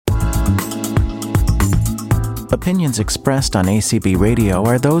Opinions expressed on ACB Radio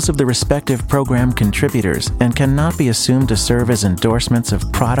are those of the respective program contributors and cannot be assumed to serve as endorsements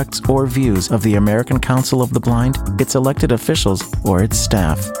of products or views of the American Council of the Blind, its elected officials, or its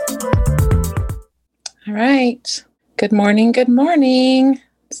staff. All right. Good morning. Good morning.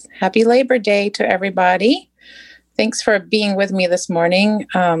 Happy Labor Day to everybody. Thanks for being with me this morning.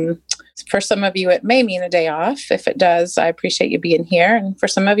 For some of you, it may mean a day off. If it does, I appreciate you being here. And for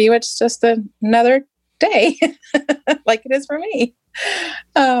some of you, it's just another day, like it is for me.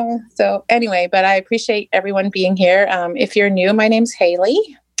 So anyway, but I appreciate everyone being here. If you're new, my name's Haley,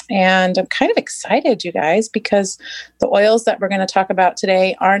 and I'm kind of excited, you guys, because the oils that we're going to talk about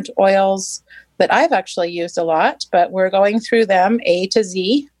today aren't oils that I've actually used a lot, but we're going through them A to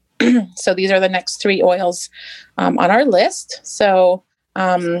Z. So these are the next 3 oils on our list. So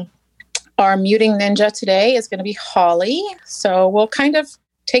our muting ninja today is going to be Holly. So we'll kind of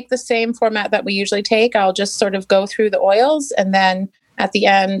take the same format that we usually take. I'll just sort of go through the oils, and then at the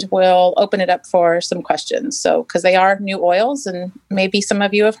end, we'll open it up for some questions. So, because they are new oils, and maybe some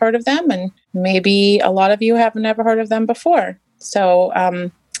of you have heard of them, and maybe a lot of you have never heard of them before. So,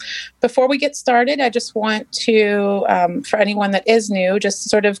 before we get started, I just want to, for anyone that is new, just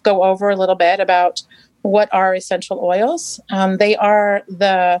sort of go over a little bit about what are essential oils. They are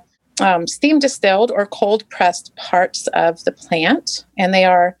the steam distilled or cold pressed parts of the plant, and they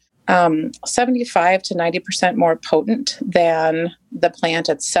are 75 to 90% more potent than the plant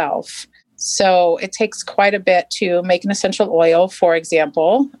itself. So it takes quite a bit to make an essential oil. For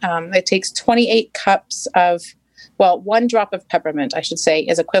example, it takes 28 cups of, well, 1 drop of peppermint, I should say,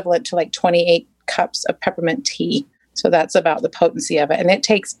 is equivalent to like 28 cups of peppermint tea. So that's about the potency of it. And it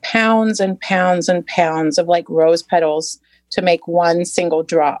takes pounds and pounds and pounds of like rose petals to make 1 single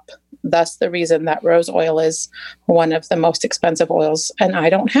drop. Thus the reason that rose oil is one of the most expensive oils, and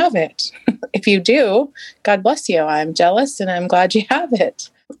I don't have it. If you do, God bless you. I'm jealous, and I'm glad you have it.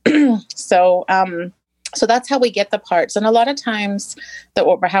 So that's how we get the parts. And a lot of times,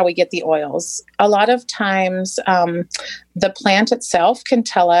 how we get the oils. A lot of times, the plant itself can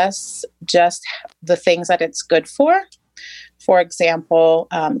tell us just the things that it's good for. For example,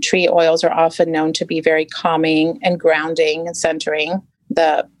 tree oils are often known to be very calming and grounding and centering.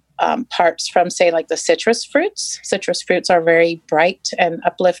 The parts from, say, like the citrus fruits. Citrus fruits are very bright and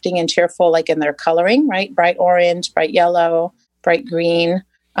uplifting and cheerful, like in their coloring, right? Bright orange, bright yellow, bright green.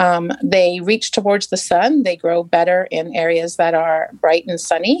 They reach towards the sun. They grow better in areas that are bright and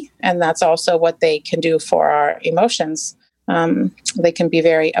sunny. And that's also what they can do for our emotions. They can be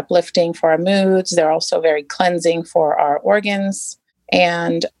very uplifting for our moods. They're also very cleansing for our organs.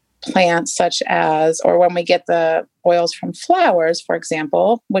 And plants such as, or when we get the oils from flowers, for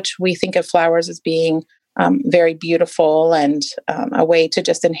example, which we think of flowers as being very beautiful and a way to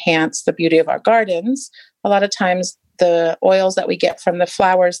just enhance the beauty of our gardens, a lot of times the oils that we get from the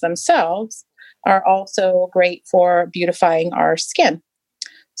flowers themselves are also great for beautifying our skin.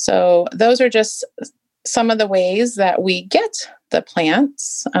 So those are just some of the ways that we get the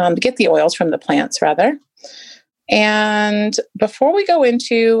plants, get the oils from the plants, rather. And before we go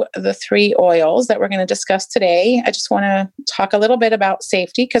into the 3 oils that we're going to discuss today, I just want to talk a little bit about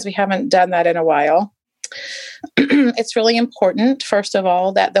safety, because we haven't done that in a while. It's really important, first of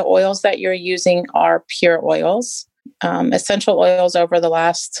all, that the oils that you're using are pure oils. Essential oils over the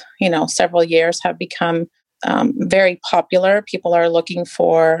last, several years have become very popular. People are looking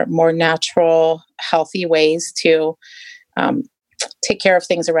for more natural, healthy ways to take care of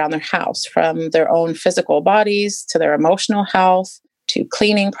things around their house, from their own physical bodies to their emotional health, to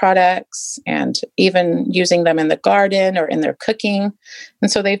cleaning products, and even using them in the garden or in their cooking.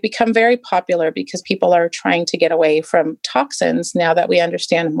 And so they've become very popular because people are trying to get away from toxins now that we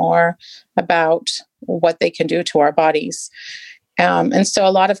understand more about what they can do to our bodies. And so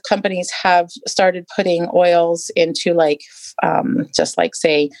a lot of companies have started putting oils into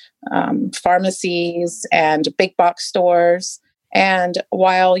pharmacies and big box stores. And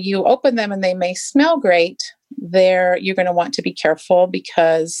while you open them and they may smell great, you're going to want to be careful,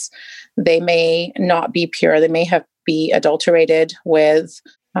 because they may not be pure. They may be adulterated with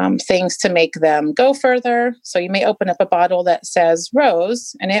things to make them go further. So you may open up a bottle that says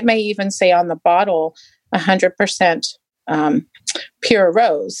rose, and it may even say on the bottle 100% pure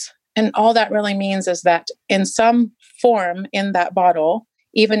rose. And all that really means is that in some form in that bottle,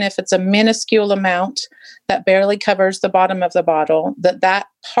 even if it's a minuscule amount that barely covers the bottom of the bottle, that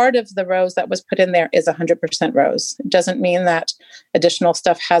part of the rose that was put in there is 100% rose. It doesn't mean that additional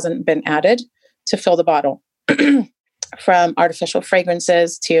stuff hasn't been added to fill the bottle. From artificial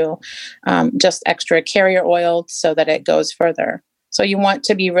fragrances to just extra carrier oil so that it goes further. So you want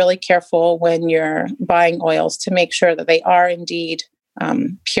to be really careful when you're buying oils to make sure that they are indeed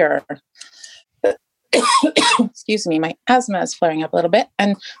pure. Excuse me, my asthma is flaring up a little bit,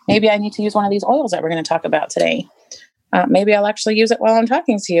 and maybe I need to use one of these oils that we're going to talk about today. Maybe I'll actually use it while I'm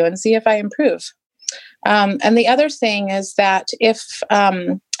talking to you and see if I improve. And the other thing is that if,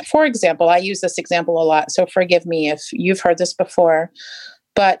 for example, I use this example a lot, so forgive me if you've heard this before,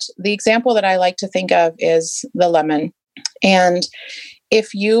 but the example that I like to think of is the lemon. And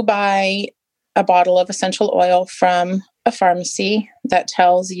if you buy a bottle of essential oil from a pharmacy that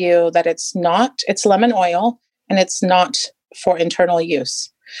tells you that it's lemon oil and it's not for internal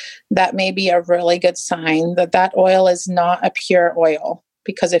use, that may be a really good sign that that oil is not a pure oil.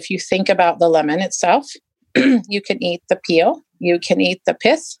 Because if you think about the lemon itself, you can eat the peel, you can eat the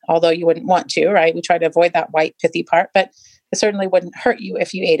pith, although you wouldn't want to, right? We try to avoid that white pithy part, but it certainly wouldn't hurt you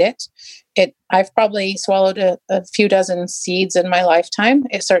if you ate it. I've probably swallowed a few dozen seeds in my lifetime.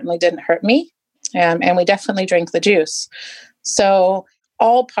 It certainly didn't hurt me. And we definitely drink the juice. So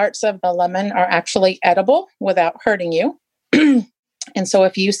all parts of the lemon are actually edible without hurting you. And so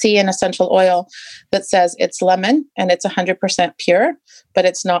if you see an essential oil that says it's lemon and it's 100% pure, but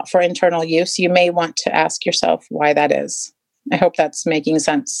it's not for internal use, you may want to ask yourself why that is. I hope that's making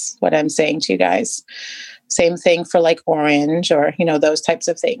sense, what I'm saying to you guys. Same thing for like orange or, those types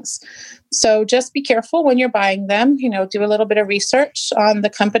of things. So just be careful when you're buying them, do a little bit of research on the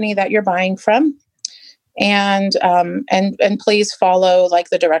company that you're buying from. And please follow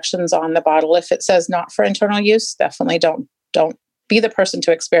like the directions on the bottle. If it says not for internal use, definitely don't be the person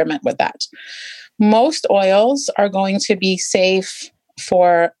to experiment with that. Most oils are going to be safe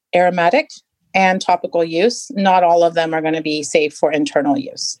for aromatic and topical use. Not all of them are going to be safe for internal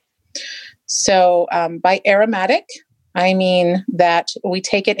use. So by aromatic, I mean that we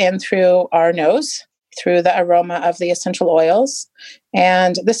take it in through our nose, through the aroma of the essential oils.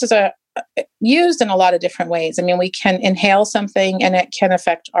 And this is used in a lot of different ways. I mean, we can inhale something and it can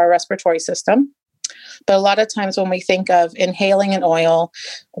affect our respiratory system. But a lot of times when we think of inhaling an oil,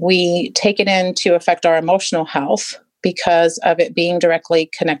 we take it in to affect our emotional health because of it being directly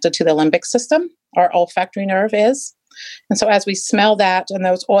connected to the limbic system. Our olfactory nerve is. And so as we smell that and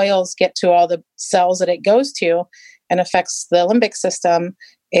those oils get to all the cells that it goes to and affects the limbic system,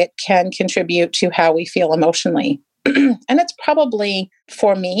 it can contribute to how we feel emotionally. And it's probably,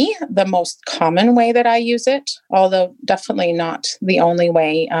 for me, the most common way that I use it, although definitely not the only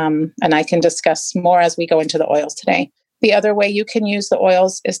way. And I can discuss more as we go into the oils today. The other way you can use the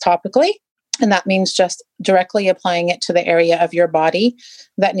oils is topically. And that means just directly applying it to the area of your body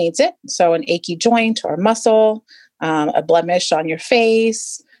that needs it. So an achy joint or muscle, a blemish on your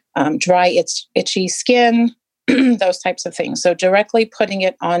face, dry, itchy skin, those types of things. So directly putting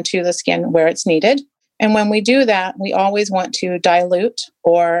it onto the skin where it's needed. And when we do that, we always want to dilute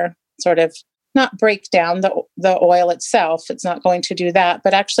or sort of not break down the oil itself. It's not going to do that.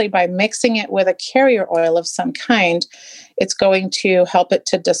 But actually by mixing it with a carrier oil of some kind, it's going to help it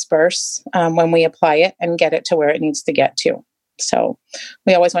to disperse when we apply it and get it to where it needs to get to. So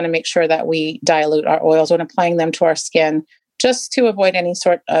we always want to make sure that we dilute our oils when applying them to our skin, just to avoid any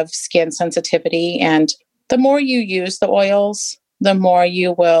sort of skin sensitivity. And the more you use the oils, the more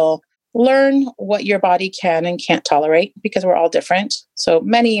you will learn what your body can and can't tolerate, because we're all different. So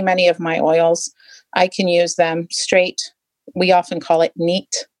many of my oils, I can use them straight. We often call it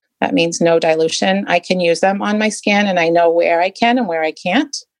neat. That means no dilution. I can use them on my skin and I know where I can and where I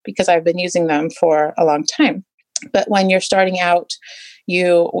can't because I've been using them for a long time. But when you're starting out,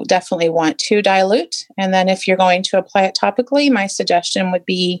 you definitely want to dilute. And then if you're going to apply it topically, my suggestion would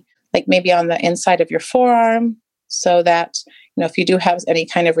be like maybe on the inside of your forearm, so that if you do have any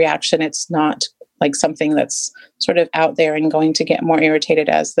kind of reaction, it's not like something that's sort of out there and going to get more irritated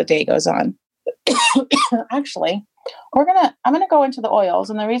as the day goes on. Actually, I'm gonna go into the oils,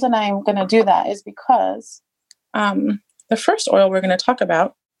 and the reason I'm gonna do that is because the first oil we're gonna talk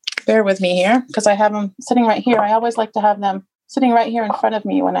about. Bear with me here because I have them sitting right here. I always like to have them sitting right here in front of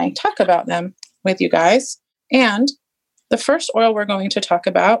me when I talk about them with you guys. And the first oil we're going to talk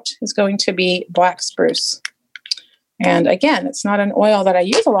about is going to be black spruce. And again, it's not an oil that I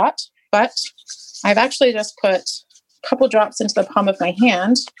use a lot, but I've actually just put a couple drops into the palm of my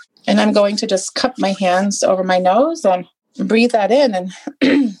hand, and I'm going to just cup my hands over my nose and breathe that in and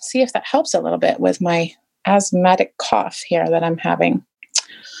see if that helps a little bit with my asthmatic cough here that I'm having.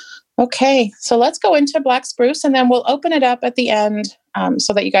 Okay, so let's go into black spruce, and then we'll open it up at the end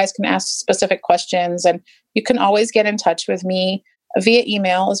so that you guys can ask specific questions. And you can always get in touch with me via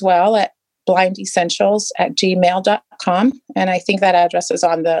email as well at blindessentials@gmail.com. And I think that address is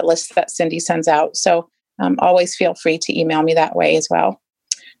on the list that Cindy sends out. So always feel free to email me that way as well.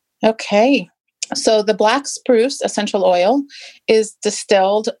 Okay. So the black spruce essential oil is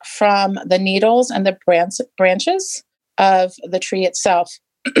distilled from the needles and the branches of the tree itself.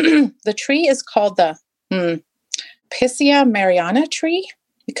 The tree is called the Picea mariana tree.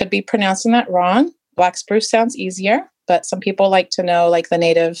 You could be pronouncing that wrong. Black spruce sounds easier, but some people like to know like the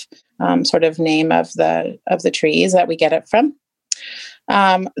native sort of name of the trees that we get it from.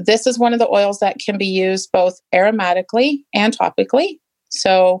 This is one of the oils that can be used both aromatically and topically.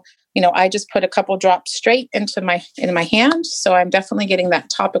 So, I just put a couple drops straight into my hand. So I'm definitely getting that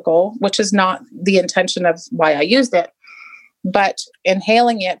topical, which is not the intention of why I used it. But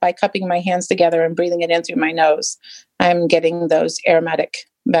inhaling it by cupping my hands together and breathing it in through my nose, I'm getting those aromatic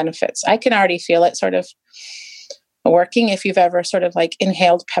benefits. I can already feel it sort of working. If you've ever sort of like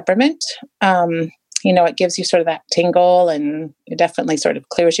inhaled peppermint, it gives you sort of that tingle and it definitely sort of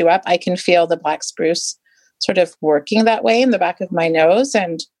clears you up. I can feel the black spruce sort of working that way in the back of my nose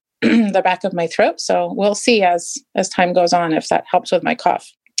and the back of my throat. So we'll see as time goes on if that helps with my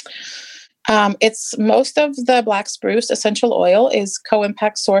cough. It's most of the black spruce essential oil is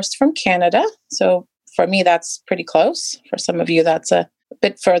co-impact sourced from Canada. So for me, that's pretty close. For some of you, that's a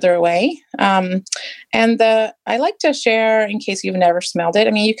bit further away. And I like to share in case you've never smelled it.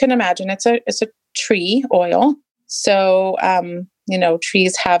 I mean, you can imagine it's a tree oil. So,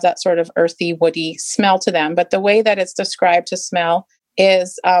 trees have that sort of earthy, woody smell to them. But the way that it's described to smell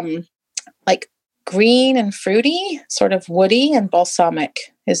is like green and fruity, sort of woody and balsamic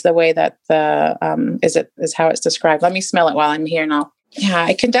is the way that is how it's described. Let me smell it while I'm here now. Yeah,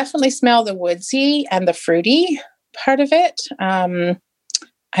 I can definitely smell the woodsy and the fruity part of it.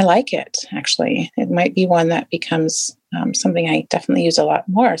 I like it, actually. It might be one that becomes something I definitely use a lot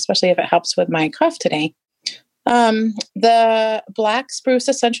more, especially if it helps with my cough today. The black spruce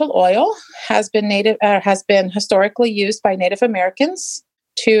essential oil has been historically used by Native Americans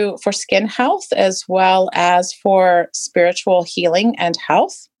for skin health as well as for spiritual healing and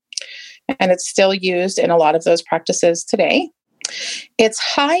health. And it's still used in a lot of those practices today. It's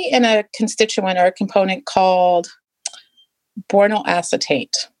high in a constituent or a component called bornyl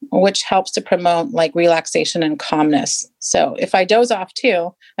acetate, which helps to promote like relaxation and calmness. So if I doze off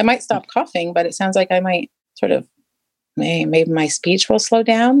too, I might stop coughing, but it sounds like I might sort of, maybe my speech will slow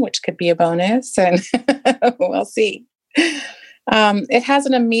down, which could be a bonus, and we'll see. It has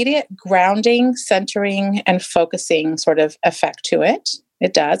an immediate grounding, centering, and focusing sort of effect to it.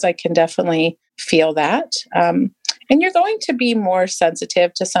 It does. I can definitely feel that. And you're going to be more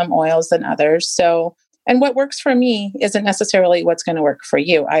sensitive to some oils than others. So, and what works for me isn't necessarily what's going to work for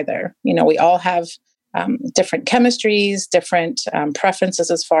you either. We all have different chemistries, different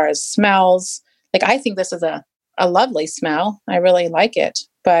preferences as far as smells. Like, I think this is a lovely smell. I really like it,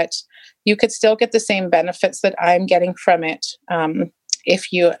 but you could still get the same benefits that I'm getting from it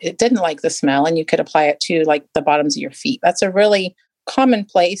if you didn't like the smell, and you could apply it to like the bottoms of your feet. That's a really common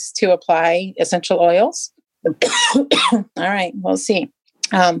place to apply essential oils. All right, we'll see.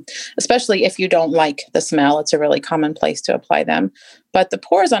 Especially if you don't like the smell, it's a really common place to apply them. But the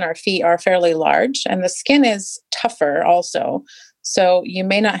pores on our feet are fairly large, and the skin is tougher also. So you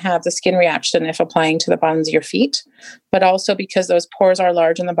may not have the skin reaction if applying to the bottoms of your feet, but also because those pores are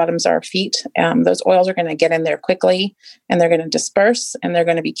large in the bottoms of our feet, those oils are going to get in there quickly, and they're going to disperse, and they're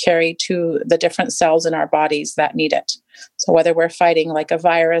going to be carried to the different cells in our bodies that need it. So whether we're fighting like a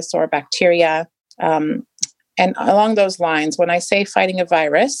virus or bacteria, and along those lines, when I say fighting a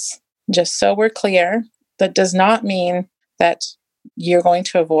virus, just so we're clear, that does not mean that you're going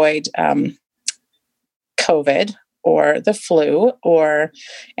to avoid COVID or the flu or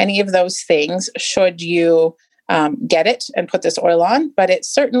any of those things should you get it and put this oil on. But it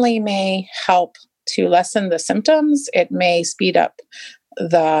certainly may help to lessen the symptoms. It may speed up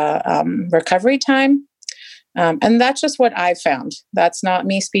the recovery time. And that's just what I've found. That's not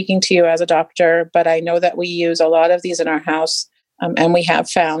me speaking to you as a doctor, but I know that we use a lot of these in our house. And we have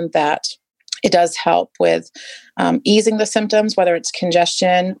found that it does help with easing the symptoms, whether it's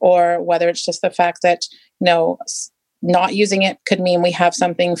congestion or whether it's just the fact that, not using it could mean we have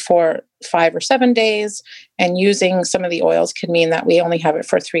something for 5 or 7 days, and using some of the oils could mean that we only have it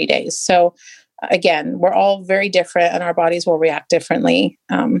for 3 days. So again, we're all very different, and our bodies will react differently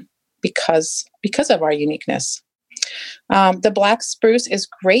because of our uniqueness. The black spruce is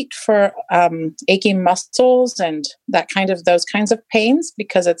great for aching muscles and those kinds of pains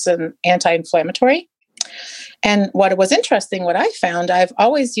because it's an anti-inflammatory. And what I found, I've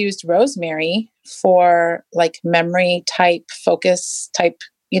always used rosemary for like memory type, focus type,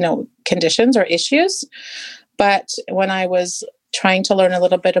 conditions or issues. But when I was trying to learn a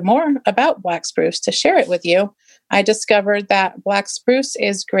little bit more about black spruce to share it with you, I discovered that black spruce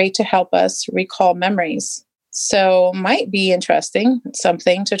is great to help us recall memories. So might be interesting,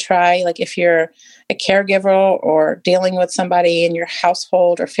 something to try, like if you're a caregiver or dealing with somebody in your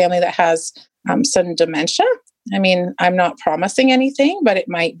household or family that has some dementia. I mean, I'm not promising anything, but it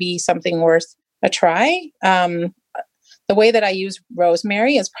might be something worth a try. The way that I use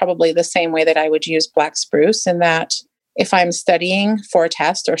rosemary is probably the same way that I would use black spruce, in that if I'm studying for a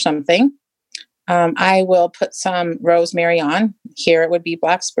test or something, I will put some rosemary on. Here it would be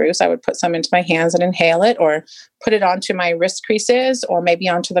black spruce. I would put some into my hands and inhale it, or put it onto my wrist creases, or maybe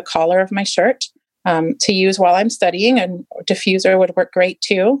onto the collar of my shirt to use while I'm studying. And diffuser would work great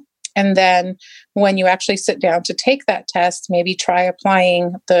too. And then when you actually sit down to take that test, maybe try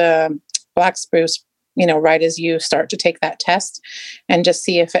applying the black spruce, right as you start to take that test, and just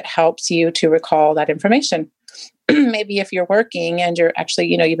see if it helps you to recall that information. Maybe if you're working and you're actually,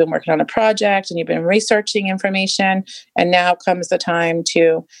 you've been working on a project and you've been researching information, and now comes the time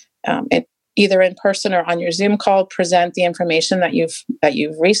to either in person or on your Zoom call, present the information that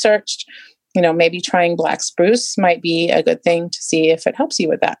you've researched. Maybe trying black spruce might be a good thing to see if it helps you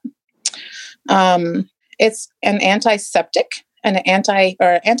with that. It's an antiseptic.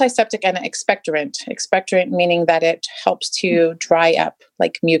 Antiseptic and an expectorant. Expectorant meaning that it helps to dry up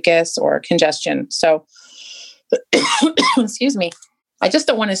like mucus or congestion. So, excuse me, I just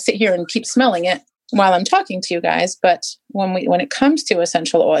don't want to sit here and keep smelling it while I'm talking to you guys. But when it comes to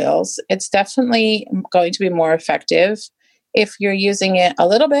essential oils, it's definitely going to be more effective if you're using it a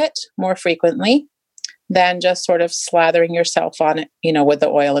little bit more frequently than just sort of slathering yourself on it, with the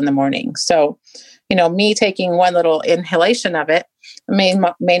oil in the morning. So, me taking one little inhalation of it may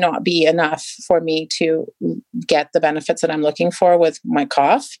not be enough for me to get the benefits that I'm looking for with my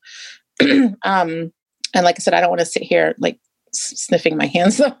cough. And like I said, I don't want to sit here like sniffing my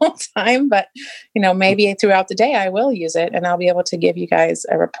hands the whole time, but, maybe throughout the day I will use it, and I'll be able to give you guys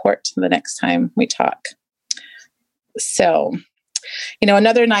a report the next time we talk. So,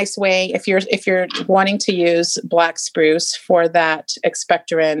 another nice way, if you're wanting to use black spruce for that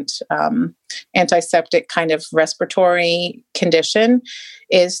expectorant, antiseptic kind of respiratory condition,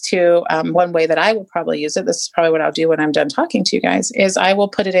 is to, one way that I will probably use it, this is probably what I'll do when I'm done talking to you guys, is I will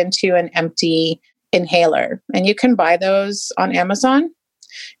put it into an empty inhaler. And you can buy those on Amazon.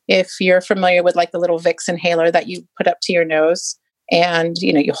 If you're familiar with like the little Vicks inhaler that you put up to your nose, and,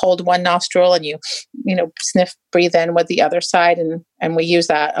 you hold one nostril and you breathe in with the other side. And we use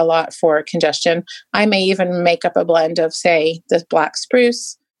that a lot for congestion. I may even make up a blend of, say, the black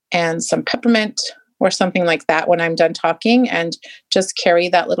spruce and some peppermint or something like that when I'm done talking, and just carry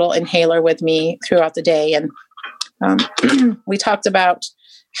that little inhaler with me throughout the day. And we talked about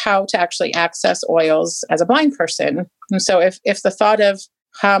how to actually access oils as a blind person. And so if the thought of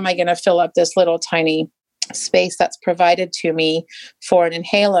how am I going to fill up this little tiny space that's provided to me for an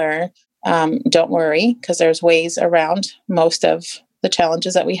inhaler, don't worry, because there's ways around most of the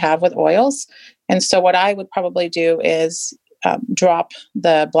challenges that we have with oils. And so what I would probably do is drop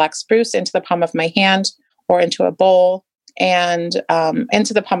the black spruce into the palm of my hand or into a bowl, and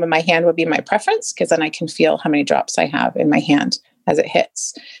into the palm of my hand would be my preference, because then I can feel how many drops I have in my hand as it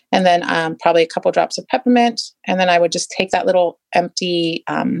hits. And then probably a couple drops of peppermint. And then I would just take that little empty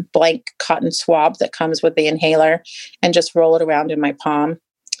blank cotton swab that comes with the inhaler and just roll it around in my palm.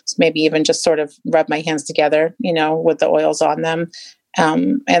 So maybe even just sort of rub my hands together, with the oils on them,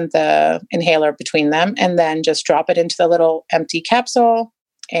 and the inhaler between them, and then just drop it into the little empty capsule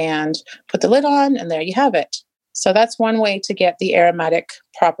and put the lid on, and there you have it. So that's one way to get the aromatic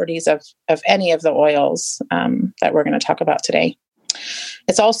properties of any of the oils that we're going to talk about today.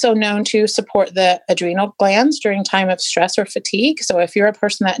 It's also known to support the adrenal glands during time of stress or fatigue. So if you're a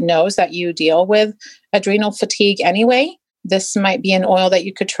person that knows that you deal with adrenal fatigue anyway, this might be an oil that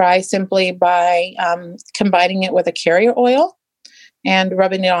you could try simply by combining it with a carrier oil and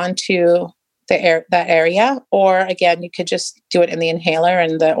rubbing it onto that area. Or again, you could just do it in the inhaler,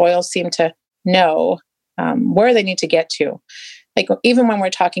 and the oils seem to know where they need to get to. Like even when we're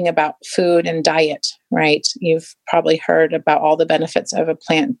talking about food and diet, right? You've probably heard about all the benefits of a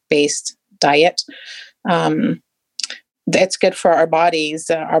plant-based diet. It's good for our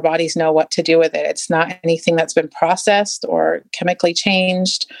bodies. Our bodies know what to do with it. It's not anything that's been processed or chemically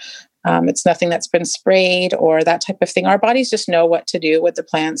changed. It's nothing that's been sprayed or that type of thing. Our bodies just know what to do with the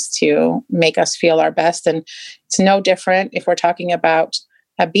plants to make us feel our best. And it's no different if we're talking about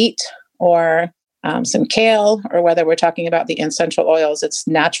a beet or some kale, or whether we're talking about the essential oils. It's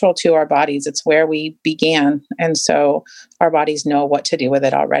natural to our bodies. It's where we began. And so our bodies know what to do with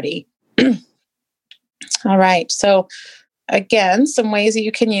it already. All right. So again, some ways that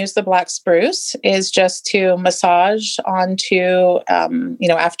you can use the black spruce is just to massage onto,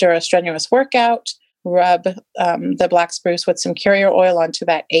 after a strenuous workout, rub the black spruce with some carrier oil onto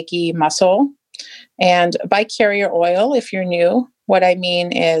that achy muscle. And by carrier oil, if you're new, what I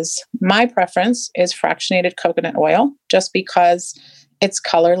mean is my preference is fractionated coconut oil, just because it's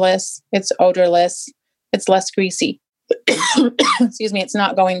colorless, it's odorless, it's less greasy. Excuse me, it's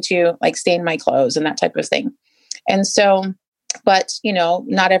not going to like stain my clothes and that type of thing. And so, but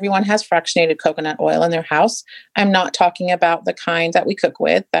not everyone has fractionated coconut oil in their house. I'm not talking about the kind that we cook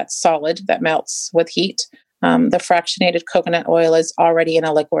with, that's solid, that melts with heat. The fractionated coconut oil is already in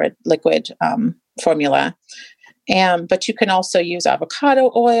a liquid formula. But you can also use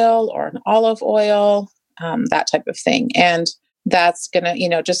avocado oil or an olive oil, that type of thing. And that's going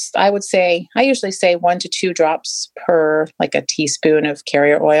to, I would say, I usually say 1 to 2 drops per like a teaspoon of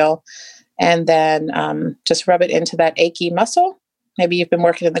carrier oil. And then just rub it into that achy muscle. Maybe you've been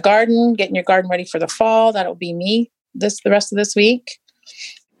working in the garden, getting your garden ready for the fall. That'll be me the rest of this week.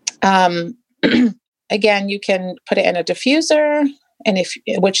 Again, you can put it in a diffuser,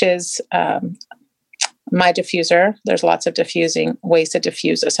 which is my diffuser. There's lots of diffusing ways to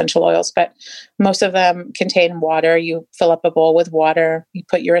diffuse essential oils, but most of them contain water. You fill up a bowl with water, you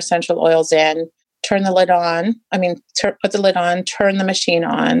put your essential oils in, turn the lid on. Put the lid on, turn the machine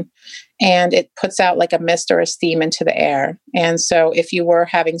on, and it puts out like a mist or a steam into the air. And so if you were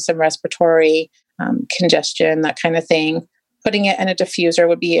having some respiratory congestion, that kind of thing, putting it in a diffuser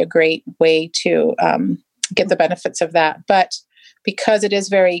would be a great way to get the benefits of that. But because it is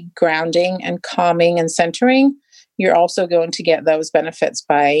very grounding and calming and centering, you're also going to get those benefits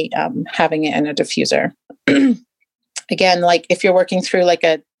by having it in a diffuser. Again, like if you're working through like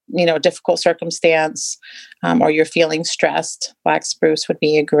a difficult circumstance, or you're feeling stressed, black spruce would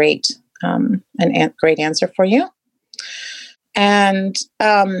be a great great answer for you. And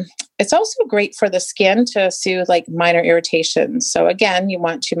it's also great for the skin to soothe like minor irritations. So again, you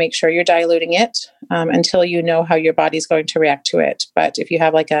want to make sure you're diluting it until you know how your body's going to react to it. But if you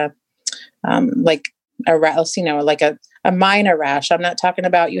have like a minor rash, I'm not talking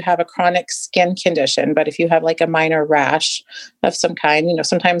about you have a chronic skin condition, but if you have like a minor rash of some kind,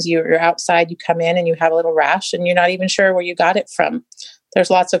 sometimes you're outside, you come in and you have a little rash and you're not even sure where you got it from. There's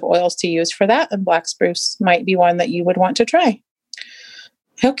lots of oils to use for that, and black spruce might be one that you would want to try.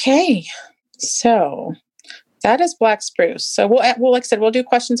 Okay, so that is black spruce. So we'll like I said, we'll do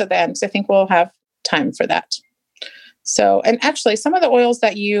questions at the end because I think we'll have time for that. So, and actually some of the oils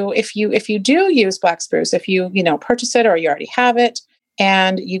that if you do use black spruce, if you purchase it or you already have it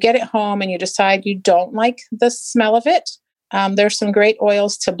and you get it home and you decide you don't like the smell of it, there's some great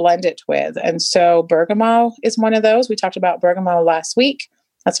oils to blend it with. And so bergamot is one of those. We talked about bergamot last week.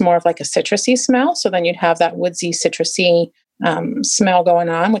 That's more of like a citrusy smell. So then you'd have that woodsy, citrusy smell going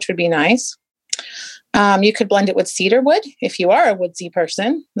on, which would be nice. You could blend it with cedarwood. If you are a woodsy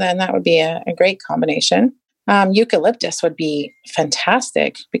person, then that would be a great combination. Eucalyptus would be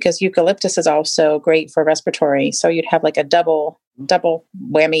fantastic because eucalyptus is also great for respiratory. So you'd have like a double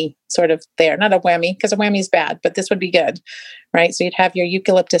whammy sort of there. Not a whammy because a whammy is bad, but this would be good, right? So you'd have your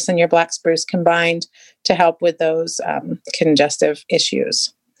eucalyptus and your black spruce combined to help with those congestive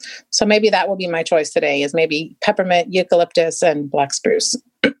issues. So maybe that will be my choice today is maybe peppermint, eucalyptus, and black spruce.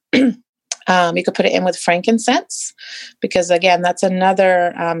 You could put it in with frankincense because again, that's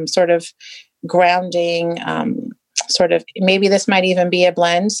another sort of grounding, maybe this might even be a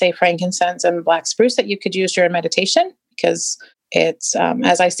blend, say frankincense and black spruce that you could use during meditation because it's,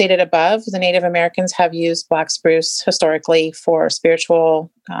 as I stated above, the Native Americans have used black spruce historically for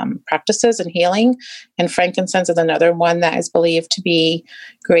spiritual practices and healing. And frankincense is another one that is believed to be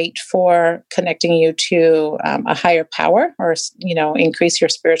great for connecting you to a higher power or, increase your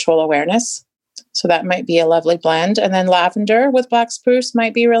spiritual awareness. So that might be a lovely blend. And then lavender with black spruce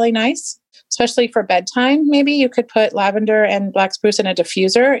might be really nice, especially for bedtime. Maybe you could put lavender and black spruce in a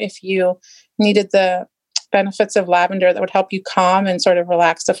diffuser if you needed the benefits of lavender that would help you calm and sort of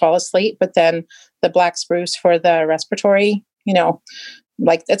relax to fall asleep. But then the black spruce for the respiratory,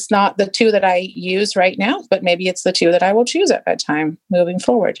 like it's not the two that I use right now, but maybe it's the two that I will choose at bedtime moving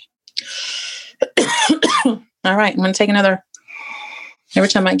forward. All right, I'm going to take another. Every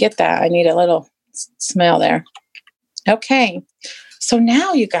time I get that, I need a little smell there. Okay. So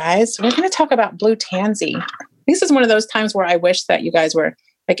now you guys, we're going to talk about blue tansy. This is one of those times where I wish that you guys were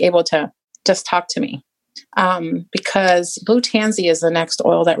like able to just talk to me. Because blue tansy is the next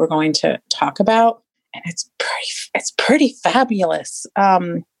oil that we're going to talk about. And it's pretty fabulous.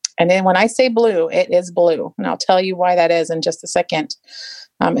 And then when I say blue, it is blue. And I'll tell you why that is in just a second.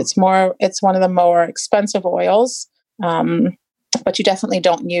 It's one of the more expensive oils. But you definitely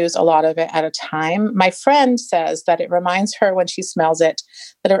don't use a lot of it at a time. My friend says that it reminds her when she smells it,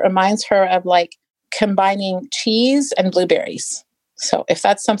 that it reminds her of like combining cheese and blueberries. So if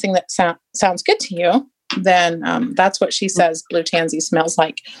that's something that sounds good to you, then that's what she says Blue Tansy smells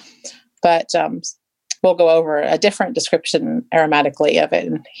like. But we'll go over a different description aromatically of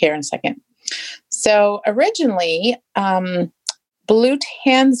it here in a second. So originally, Blue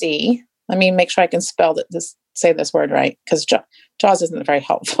Tansy, let me make sure I can say this word right, because Jaws isn't very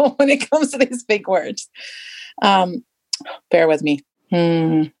helpful when it comes to these big words. Bear with me.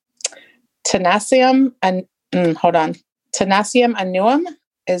 Tanacium annuum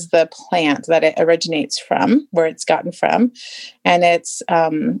is the plant that it originates from, where it's gotten from. And it's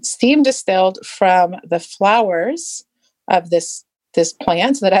steam distilled from the flowers of this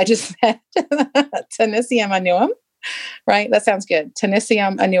plant that I just said, Tanacium annuum, right? That sounds good.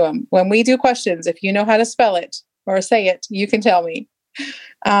 Tanacium annuum. When we do questions, if you know how to spell it or say it, you can tell me.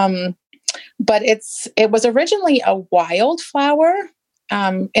 But it was originally a wildflower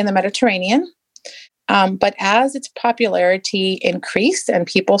in the Mediterranean. But as its popularity increased and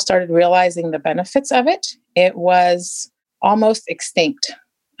people started realizing the benefits of it, it was almost extinct.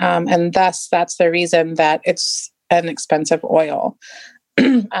 And thus, that's the reason that it's an expensive oil.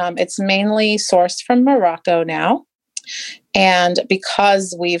 It's mainly sourced from Morocco now. And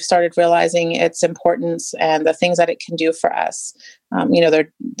because we've started realizing its importance and the things that it can do for us,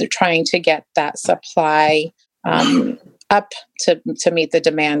 they're trying to get that supply up to meet the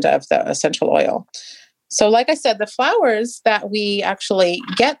demand of the essential oil. So like I said, the flowers that we actually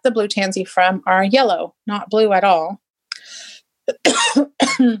get the Blue Tansy from are yellow, not blue at all.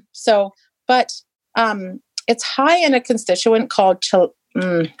 But it's high in a constituent called,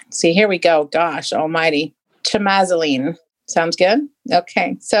 here we go. Gosh almighty. Chamazoline. Sounds good?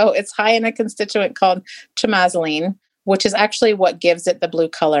 Okay. So it's high in a constituent called chamazoline, which is actually what gives it the blue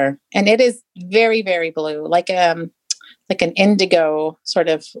color. And it is very, very blue, like an indigo sort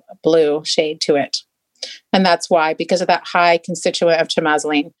of blue shade to it. And that's why, because of that high constituent of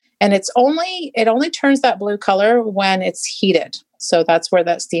chamazoline. And it only turns that blue color when it's heated. So that's where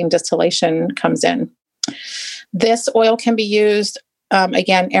that steam distillation comes in. This oil can be used,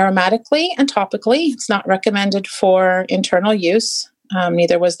 again, aromatically and topically. It's not recommended for internal use.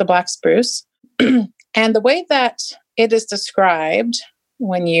 Neither was the black spruce. And the way that it is described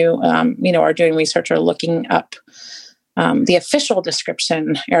when you, are doing research or looking up the official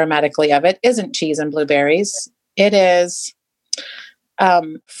description aromatically of it isn't cheese and blueberries. It is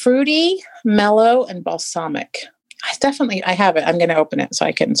fruity, mellow, and balsamic. I have it. I'm going to open it so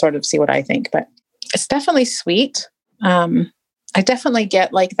I can sort of see what I think, but it's definitely sweet. I definitely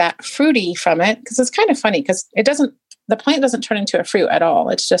get like that fruity from it, because it's kind of funny because the plant doesn't turn into a fruit at all.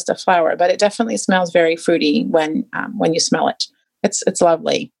 It's just a flower, but it definitely smells very fruity when you smell it. It's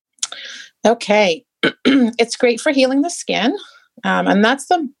lovely. Okay. It's great for healing the skin. And that's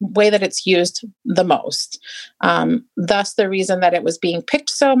the way that it's used the most. Thus the reason that it was being picked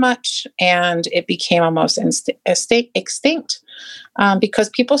so much and it became almost extinct, because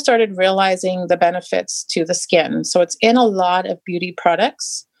people started realizing the benefits to the skin. So it's in a lot of beauty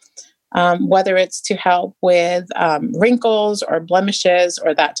products, whether it's to help with wrinkles or blemishes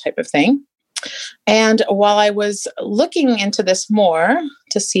or that type of thing. And while I was looking into this more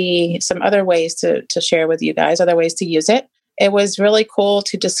to see some other ways to share with you guys, other ways to use it, it was really cool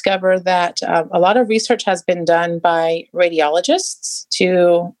to discover that a lot of research has been done by radiologists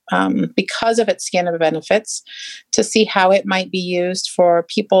because of its skin benefits, to see how it might be used for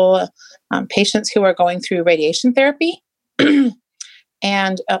people, patients who are going through radiation therapy.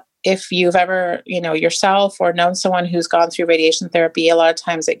 And if you've ever, yourself or known someone who's gone through radiation therapy, a lot of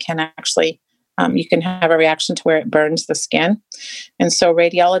times it can actually, you can have a reaction to where it burns the skin. And so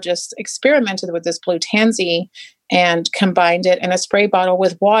radiologists experimented with this Blue Tansy and combined it in a spray bottle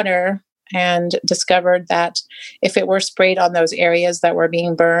with water, and discovered that if it were sprayed on those areas that were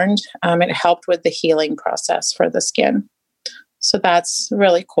being burned, it helped with the healing process for the skin. So that's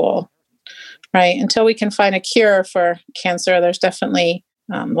really cool, right? Until we can find a cure for cancer, there's definitely,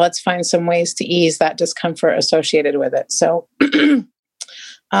 let's find some ways to ease that discomfort associated with it. So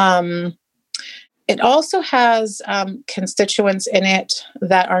it also has constituents in it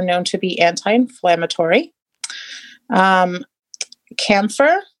that are known to be anti-inflammatory.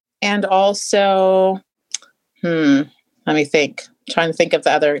 Camphor, and also, let me think. I'm trying to think of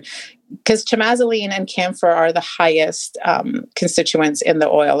the other, because chamazoline and camphor are the highest constituents in the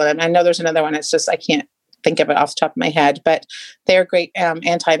oil. And I know there's another one. It's just, I can't think of it off the top of my head, but they're great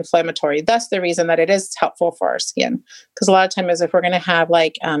anti-inflammatory. Thus the reason that it is helpful for our skin. Because a lot of times if we're going to have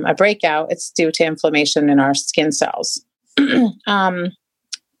like a breakout, it's due to inflammation in our skin cells.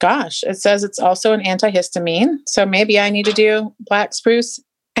 Gosh, it says it's also an antihistamine. So maybe I need to do black spruce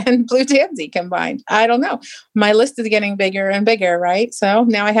and blue tansy combined. I don't know. My list is getting bigger and bigger, right? So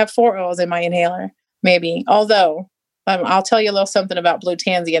now I have 4 oils in my inhaler, maybe. Although I'll tell you a little something about blue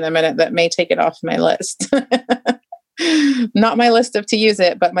tansy in a minute that may take it off my list. Not my list of to use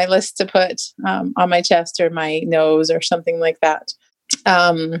it, but my list to put on my chest or my nose or something like that.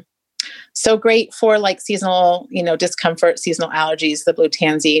 So great for like seasonal, discomfort, seasonal allergies. The blue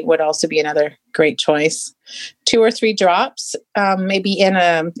tansy would also be another great choice. 2 or 3 drops, maybe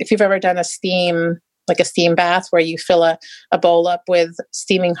if you've ever done a steam bath where you fill a bowl up with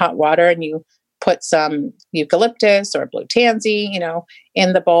steaming hot water and you put some eucalyptus or blue tansy,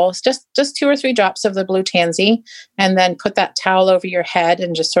 in the bowl. It's just 2 or 3 drops of the blue tansy, and then put that towel over your head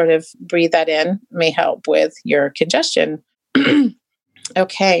and just sort of breathe that in. May help with your congestion.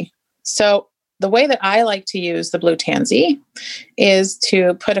 Okay. So the way that I like to use the blue tansy is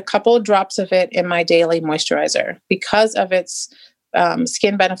to put a couple of drops of it in my daily moisturizer because of its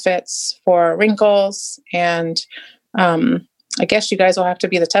skin benefits for wrinkles. And I guess you guys will have to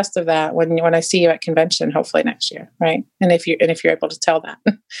be the test of that when I see you at convention, hopefully next year, right? And if you're able to tell that,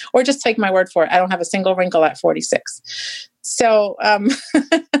 or just take my word for it. I don't have a single wrinkle at 46. So, how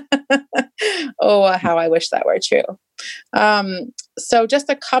I wish that were true. So just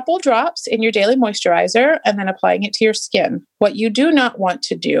a couple drops in your daily moisturizer and then applying it to your skin. What you do not want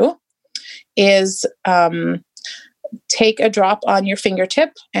to do is take a drop on your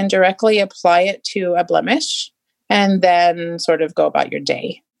fingertip and directly apply it to a blemish and then sort of go about your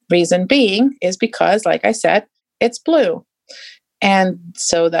day. Reason being is because, like I said, it's blue. And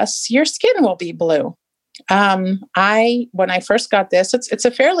so thus your skin will be blue. When I first got this, it's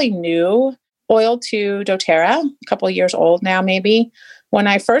a fairly new oil to doTERRA, a couple of years old now, maybe. When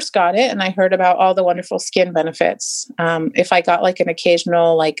I first got it and I heard about all the wonderful skin benefits, if I got like an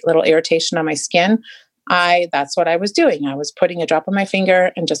occasional like little irritation on my skin, that's what I was doing. I was putting a drop on my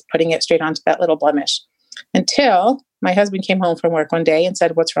finger and just putting it straight onto that little blemish until my husband came home from work one day and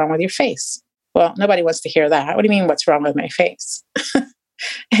said, "What's wrong with your face?" Well, nobody wants to hear that. What do you mean, what's wrong with my face?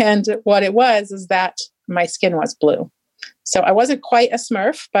 And what it was is that my skin was blue. So I wasn't quite a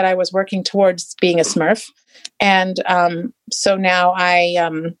Smurf, but I was working towards being a Smurf. And so now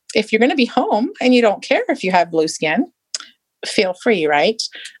if you're going to be home and you don't care if you have blue skin, feel free, right?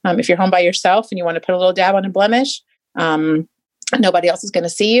 If you're home by yourself and you want to put a little dab on a blemish, nobody else is going to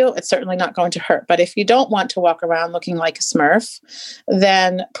see you. It's certainly not going to hurt. But if you don't want to walk around looking like a Smurf,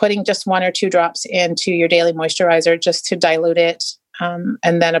 then putting just 1 or 2 drops into your daily moisturizer just to dilute it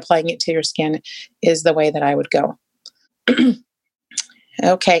and then applying it to your skin is the way that I would go.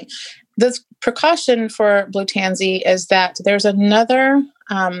 Okay. The precaution for blue tansy is that there's another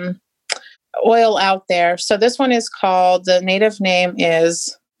oil out there. So this one is called, the native name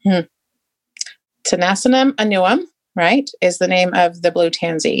is Tanacinum annuum, right? Is the name of the blue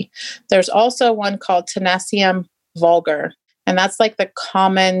tansy. There's also one called Tanacium vulgar, and that's like the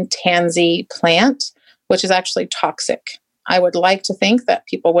common tansy plant, which is actually toxic. I would like to think that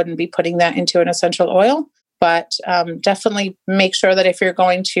people wouldn't be putting that into an essential oil, but definitely make sure that if you're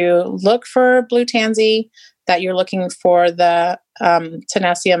going to look for blue tansy, that you're looking for the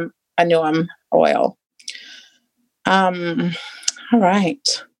Tanacium annuum oil. All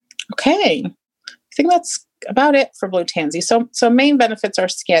right. Okay. I think that's about it for blue tansy. So main benefits are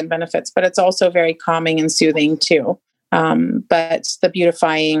skin benefits, but it's also very calming and soothing too. But the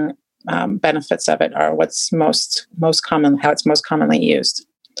beautifying benefits of it are what's most common, how it's most commonly used.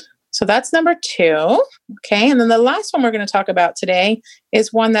 So that's number 2. Okay. And then the last one we're going to talk about today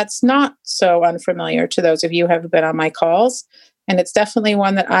is one that's not so unfamiliar to those of you who have been on my calls. And it's definitely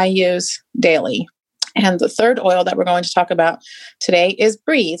one that I use daily. And the third oil that we're going to talk about today is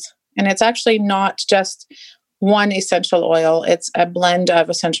Breathe. And it's actually not just one essential oil. It's a blend of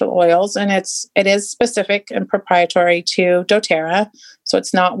essential oils, and it is specific and proprietary to doTERRA. So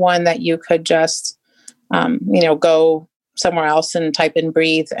it's not one that you could just, go somewhere else and type in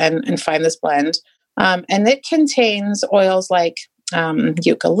Breathe and find this blend. And it contains oils like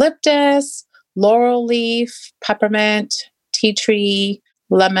eucalyptus, laurel leaf, peppermint, tea tree,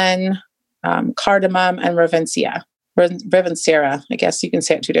 lemon, cardamom, and Ravencia. Ravencera. I guess you can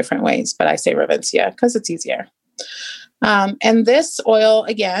say it 2 different ways, but I say Ravencia because it's easier. And this oil,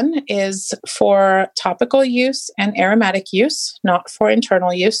 again, is for topical use and aromatic use, not for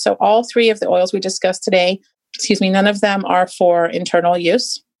internal use. So all 3 of the oils we discussed today, none of them are for internal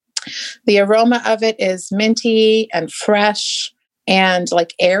use. The aroma of it is minty and fresh and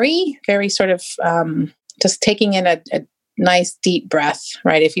like airy, very sort of just taking in a nice deep breath,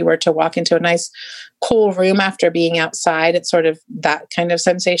 right? If you were to walk into a nice cool room after being outside, it's sort of that kind of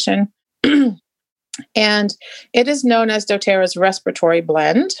sensation. And it is known as doTERRA's respiratory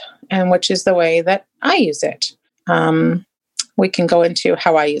blend, and which is the way that I use it. We can go into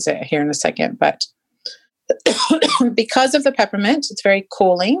how I use it here in a second, but because of the peppermint, it's very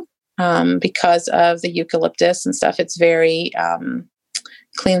cooling. Because of the eucalyptus and stuff, it's very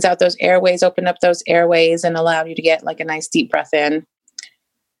cleans out those airways, open up those airways, and allow you to get like a nice deep breath in.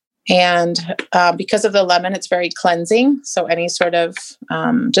 And because of the lemon, it's very cleansing. So any sort of,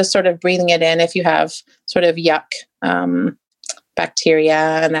 just sort of breathing it in, if you have sort of yuck bacteria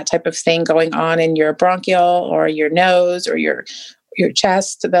and that type of thing going on in your bronchial or your nose or your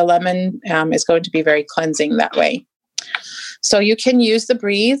chest, the lemon is going to be very cleansing that way. So you can use the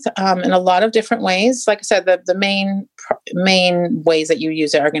Breathe in a lot of different ways. Like I said, the main ways that you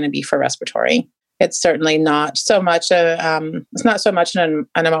use it are going to be for respiratory. It's certainly not so much it's not so much an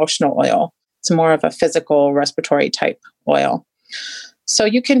emotional oil. It's more of a physical respiratory type oil. So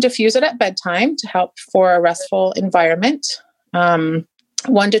you can diffuse it at bedtime to help for a restful environment.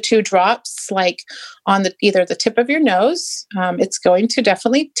 1 to 2 drops, like on either the tip of your nose. It's going to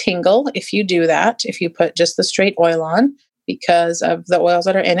definitely tingle if you do that, if you put just the straight oil on, because of the oils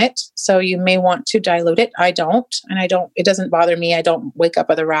that are in it. So you may want to dilute it. I don't, it doesn't bother me. I don't wake up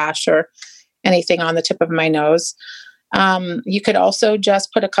with a rash or anything on the tip of my nose. You could also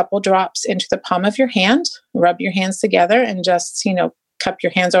just put a couple drops into the palm of your hand, rub your hands together and just, cup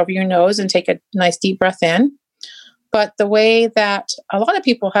your hands over your nose and take a nice deep breath in. But the way that a lot of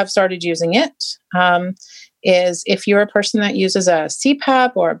people have started using it is if you're a person that uses a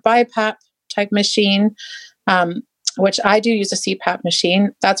CPAP or a BiPAP type machine, which I do use a CPAP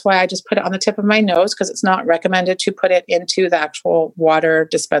machine. That's why I just put it on the tip of my nose, because it's not recommended to put it into the actual water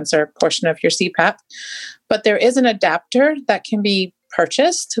dispenser portion of your CPAP. But there is an adapter that can be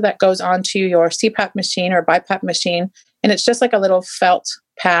purchased that goes onto your CPAP machine or BiPAP machine. And it's just like a little felt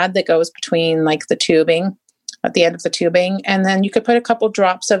pad that goes between like the tubing at the end of the tubing. And then you could put a couple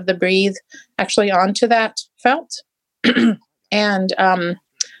drops of the Breathe actually onto that felt. And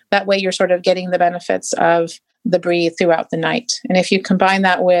that way you're sort of getting the benefits of the Breathe throughout the night. And if you combine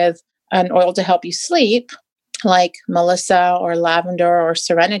that with an oil to help you sleep, like Melissa or lavender or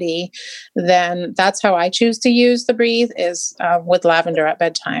serenity, then that's how I choose to use the Breathe, is with lavender at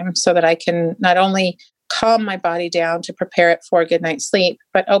bedtime, so that I can not only calm my body down to prepare it for a good night's sleep,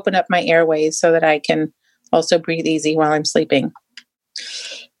 but open up my airways so that I can also breathe easy while I'm sleeping.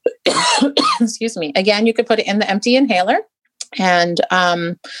 Excuse me. Again, you could put it in the empty inhaler and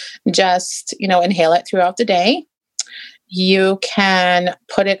just, inhale it throughout the day. You can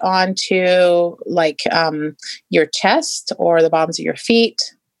put it onto like your chest or the bottoms of your feet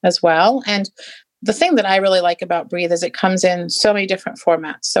as well. And the thing that I really like about Breathe is it comes in so many different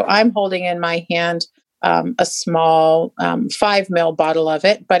formats. So I'm holding in my hand a small 5 ml bottle of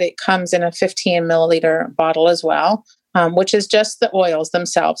it, but it comes in a 15 milliliter bottle as well, which is just the oils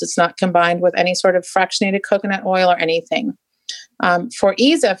themselves. It's not combined with any sort of fractionated coconut oil or anything. For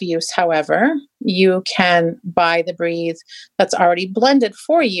ease of use, however, you can buy the Breathe that's already blended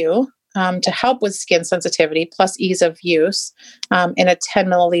for you to help with skin sensitivity plus ease of use in a 10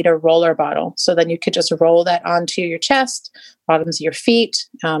 milliliter roller bottle. So then you could just roll that onto your chest, bottoms of your feet,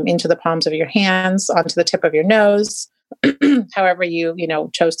 into the palms of your hands, onto the tip of your nose, however you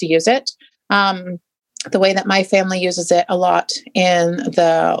chose to use it. The way that my family uses it a lot in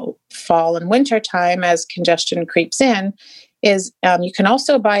the fall and winter time as congestion creeps in is you can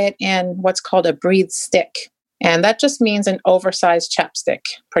also buy it in what's called a Breathe stick. And that just means an oversized chapstick,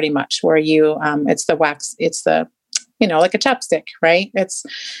 pretty much, where it's the wax, it's the, like a chapstick, right?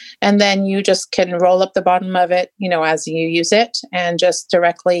 And then you just can roll up the bottom of it, as you use it and just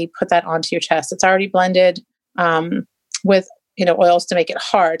directly put that onto your chest. It's already blended with, oils to make it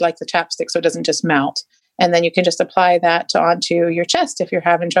hard, like the chapstick, so it doesn't just melt. And then you can just apply that onto your chest if you're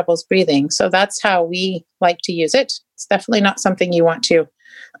having troubles breathing. So that's how we like to use it. It's definitely not something you want to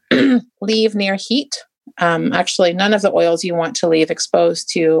leave near heat. Actually, none of the oils you want to leave exposed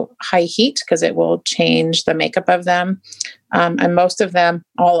to high heat because it will change the makeup of them. And most of them,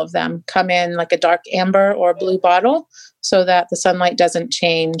 all of them, come in like a dark amber or blue bottle so that the sunlight doesn't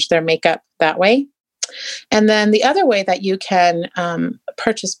change their makeup that way. And then the other way that you can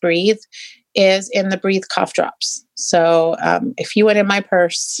purchase Breathe is in the Breathe cough drops. So if you went in my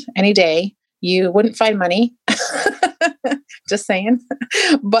purse any day, you wouldn't find money, just saying,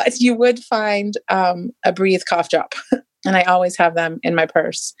 but you would find a Breathe cough drop. and I always have them in my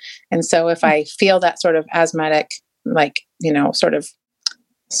purse. And so if I feel that sort of asthmatic, like, sort of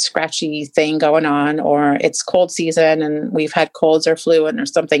scratchy thing going on, or it's cold season and we've had colds or flu and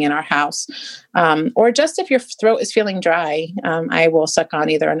there's something in our house, or just if your throat is feeling dry, I will suck on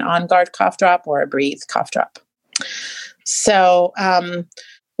either an On Guard cough drop or a Breathe cough drop. So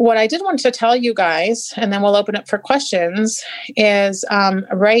what I did want to tell you guys, and then we'll open up for questions, is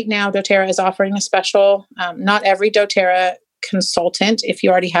right now doTERRA is offering a special. Not every doTERRA consultant, if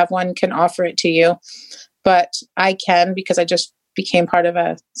you already have one, can offer it to you, but I can, because I just became part of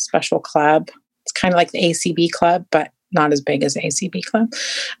a special club. It's kind of like the ACB club, but not as big as the ACB club.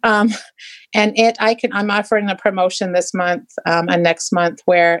 And I'm offering a promotion this month and next month,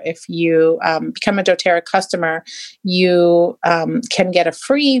 where if you become a doTERRA customer, you can get a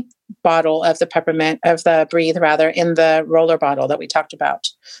free bottle of the Breathe in the roller bottle that we talked about.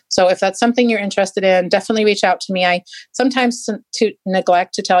 So if that's something you're interested in, definitely reach out to me. I sometimes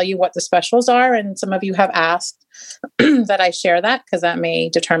neglect to tell you what the specials are, and some of you have asked that I share that, because that may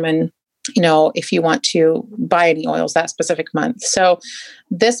determine, if you want to buy any oils that specific month. So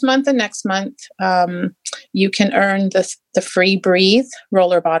this month and next month, you can earn the free Breathe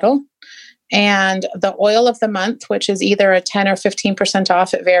roller bottle. And the oil of the month, which is either a 10 or 15%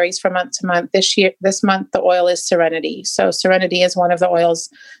 off, it varies from month to month. This month, the oil is Serenity. So Serenity is one of the oils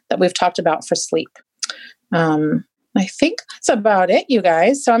that we've talked about for sleep. I think that's about it, you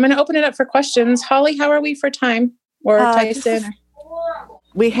guys. So I'm going to open it up for questions. Holly, how are we for time? Or Tyson?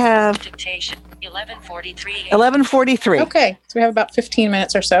 We have 11:43. Okay, so we have about 15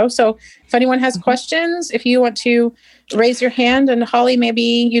 minutes or so. So if anyone has questions, if you want to raise your hand, and Holly, maybe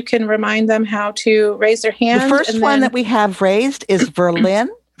you can remind them how to raise their hand. The first one that we have raised is Verlyn.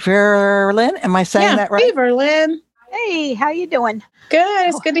 Verlyn, am I saying that right? Hey, Verlyn. Hey, how you doing? Good.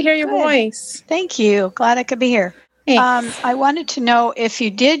 It's good to hear your voice. Thank you. Glad I could be here. I wanted to know if you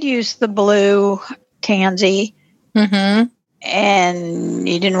did use the blue tansy, and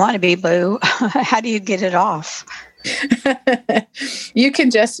you didn't want to be blue, how do you get it off? You can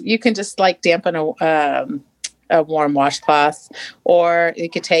just like dampen a warm washcloth, or you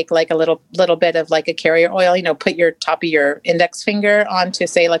could take like a little bit of like a carrier oil, put your top of your index finger onto,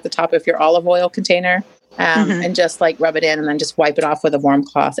 say, like the top of your olive oil container, and just like rub it in, and then just wipe it off with a warm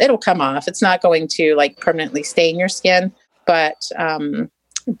cloth. It'll come off. It's not going to like permanently stain your skin, but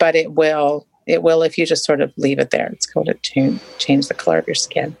it will if you just sort of leave it there. It's going to change the color of your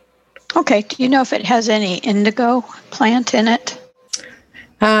skin. Okay. Do you know if it has any indigo plant in it?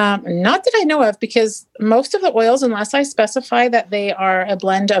 Not that I know of, because most of the oils, unless I specify that they are a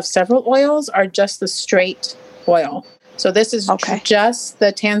blend of several oils, are just the straight oil. So this is just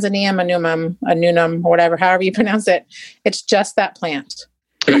the Tanzania anunum, whatever, however you pronounce it. It's just that plant.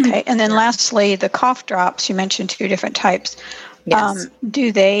 Okay. And then lastly, the cough drops, you mentioned 2 different types. Yes.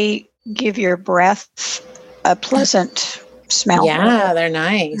 Do they give your breath a pleasant smell? Yeah, they're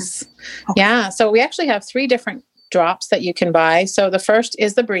nice. Okay. Yeah. So we actually have 3 different drops that you can buy. So the first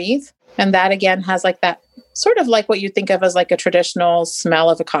is the Breathe. And that again has like that sort of like what you think of as like a traditional smell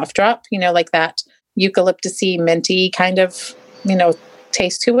of a cough drop, like that eucalyptusy, minty kind of,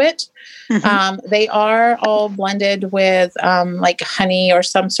 taste to it. They are all blended with like honey or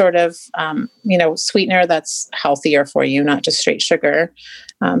some sort of, sweetener that's healthier for you, not just straight sugar,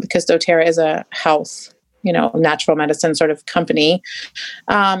 because doTERRA is a health, natural medicine sort of company.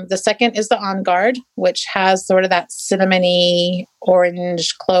 The second is the On Guard, which has sort of that cinnamony,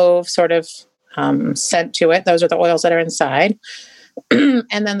 orange, clove sort of scent to it. Those are the oils that are inside.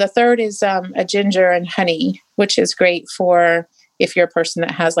 And then the third is a ginger and honey, which is great for if you're a person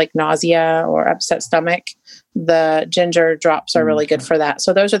that has like nausea or upset stomach. The ginger drops are really good for that.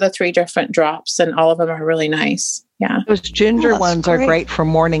 So those are the 3 different drops, and all of them are really nice. Yeah. Those ginger ones are great for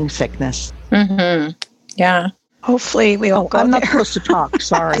morning sickness. Yeah. Hopefully we all go I'm there. not supposed to talk.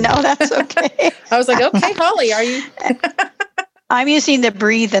 Sorry. No, that's okay. I was like, okay, Holly, are you? I'm using the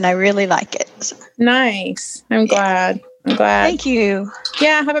Breathe and I really like it. So. Nice. I'm glad. Thank you.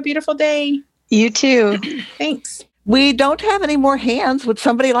 Yeah. Have a beautiful day. You too. Thanks. We don't have any more hands. Would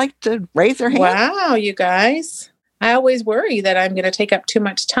somebody like to raise their hand? Wow, you guys. I always worry that I'm going to take up too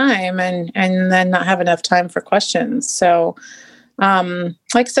much time and then not have enough time for questions. So, like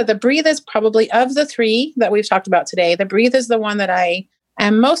I said, the Breathe is probably, of the 3 that we've talked about today, the Breathe is the one that I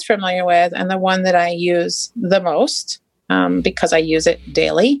am most familiar with and the one that I use the most because I use it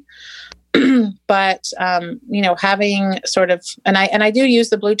daily. But, having sort of, and I do use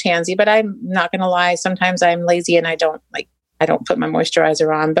the blue tansy, but I'm not going to lie. Sometimes I'm lazy and I don't put my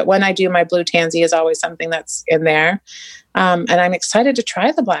moisturizer on, but when I do, my blue tansy is always something that's in there. And I'm excited to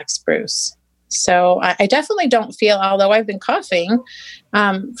try the black spruce. So I definitely don't feel, although I've been coughing,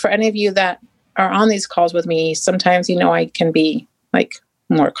 for any of you that are on these calls with me, sometimes, I can be like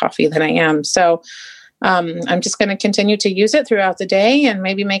more coffee than I am. So I'm just going to continue to use it throughout the day and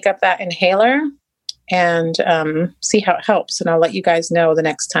maybe make up that inhaler and see how it helps. And I'll let you guys know the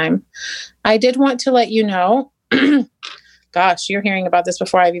next time. I did want to let you know, gosh, you're hearing about this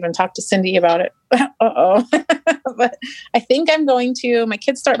before I've even talked to Cindy about it. Uh-oh. But I think I'm going to, my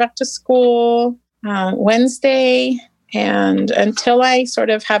kids start back to school Wednesday. And until I sort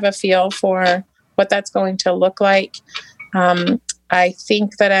of have a feel for what that's going to look like, I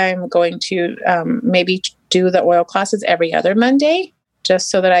think that I'm going to maybe do the oil classes every other Monday, just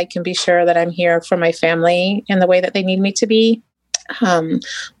so that I can be sure that I'm here for my family in the way that they need me to be.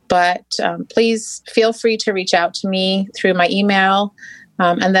 But please feel free to reach out to me through my email.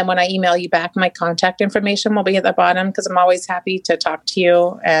 And then when I email you back, my contact information will be at the bottom, because I'm always happy to talk to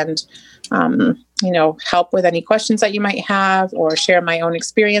you and, help with any questions that you might have or share my own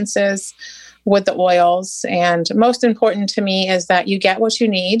experiences with the oils. And most important to me is that you get what you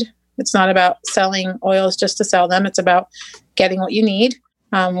need. It's not about selling oils just to sell them. It's about getting what you need,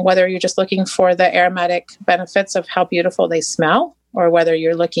 whether you're just looking for the aromatic benefits of how beautiful they smell, or whether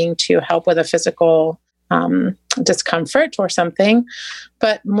you're looking to help with a physical discomfort or something.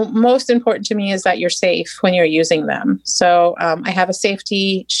 But most important to me is that you're safe when you're using them. So I have a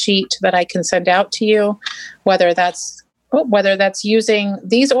safety sheet that I can send out to you, whether that's using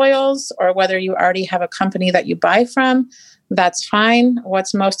these oils or whether you already have a company that you buy from. That's fine.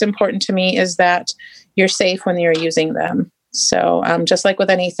 What's most important to me is that you're safe when you're using them. So just like with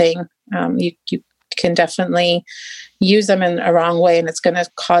anything, you can definitely use them in a wrong way, and it's going to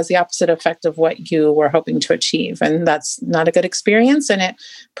cause the opposite effect of what you were hoping to achieve. And that's not a good experience. And it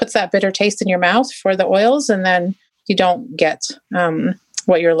puts that bitter taste in your mouth for the oils, and then you don't get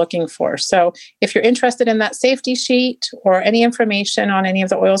what you're looking for. So if you're interested in that safety sheet or any information on any of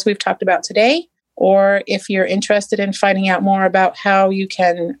the oils we've talked about today, or if you're interested in finding out more about how you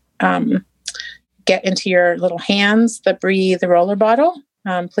can get into your little hands the Breathe roller bottle,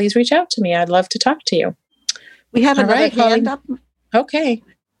 please reach out to me. I'd love to talk to you. We have another hand up. Okay.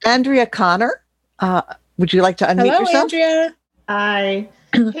 Andrea Connor, would you like to unmute yourself? Hello, Andrea. Hi.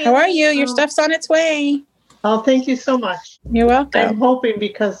 How are you? Your stuff's on its way. Oh, thank you so much. You're welcome. I'm hoping,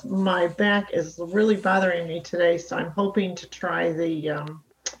 because my back is really bothering me today, so I'm hoping to try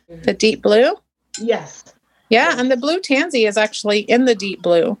the deep blue? Yes. Yeah, yes. And the blue tansy is actually in the deep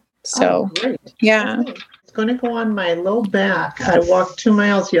blue. So, great. Yeah. Okay. It's going to go on my low back. I walked 2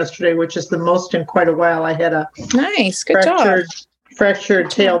 miles yesterday, which is the most in quite a while. I had a nice, good job. Fractured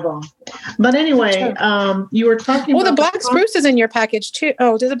tailbone. But anyway, you were talking about the black spruce is in your package too.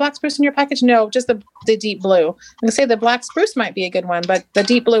 Oh, does the black spruce in your package? No, just the deep blue. I'm gonna say the black spruce might be a good one, but the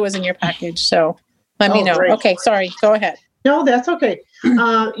deep blue is in your package. So let me know. Great. Okay, sorry. Go ahead. No, that's okay.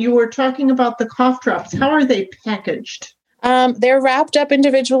 You were talking about the cough drops. How are they packaged? They're wrapped up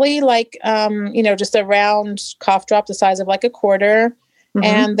individually, like, just a round cough drop the size of like a quarter,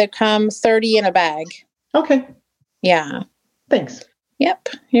 and they come 30 in a bag. Okay. Yeah. Thanks. Yep.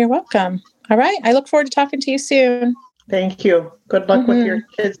 You're welcome. All right. I look forward to talking to you soon. Thank you. Good luck with your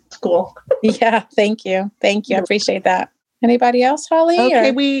kids' school. Yeah. Thank you. Thank you. I appreciate that. Anybody else, Holly?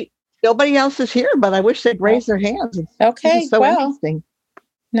 Okay. Nobody else is here, but I wish they'd raise their hands. Okay. So interesting.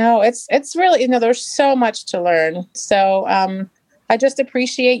 No, it's really, there's so much to learn. So, I just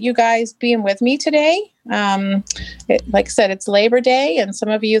appreciate you guys being with me today. Like I said, it's Labor Day, and some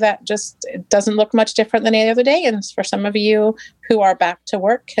of you that it doesn't look much different than any other day. And for some of you who are back to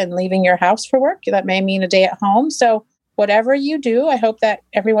work and leaving your house for work, that may mean a day at home. So whatever you do, I hope that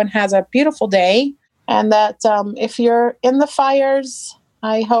everyone has a beautiful day, and that if you're in the fires,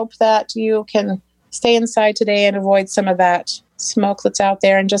 I hope that you can stay inside today and avoid some of that smoke that's out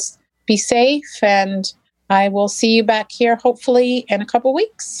there, and just be safe. And I will see you back here hopefully in a couple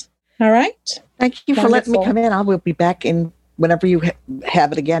weeks. All right. Thank you for letting me come in. I will be back in whenever you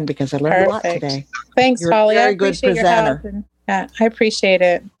have it again, because I learned a lot today. Thanks, You're Holly. a very good presenter. I appreciate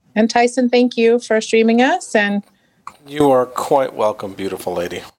it. And Tyson, thank you for streaming us. And you are quite welcome, beautiful lady.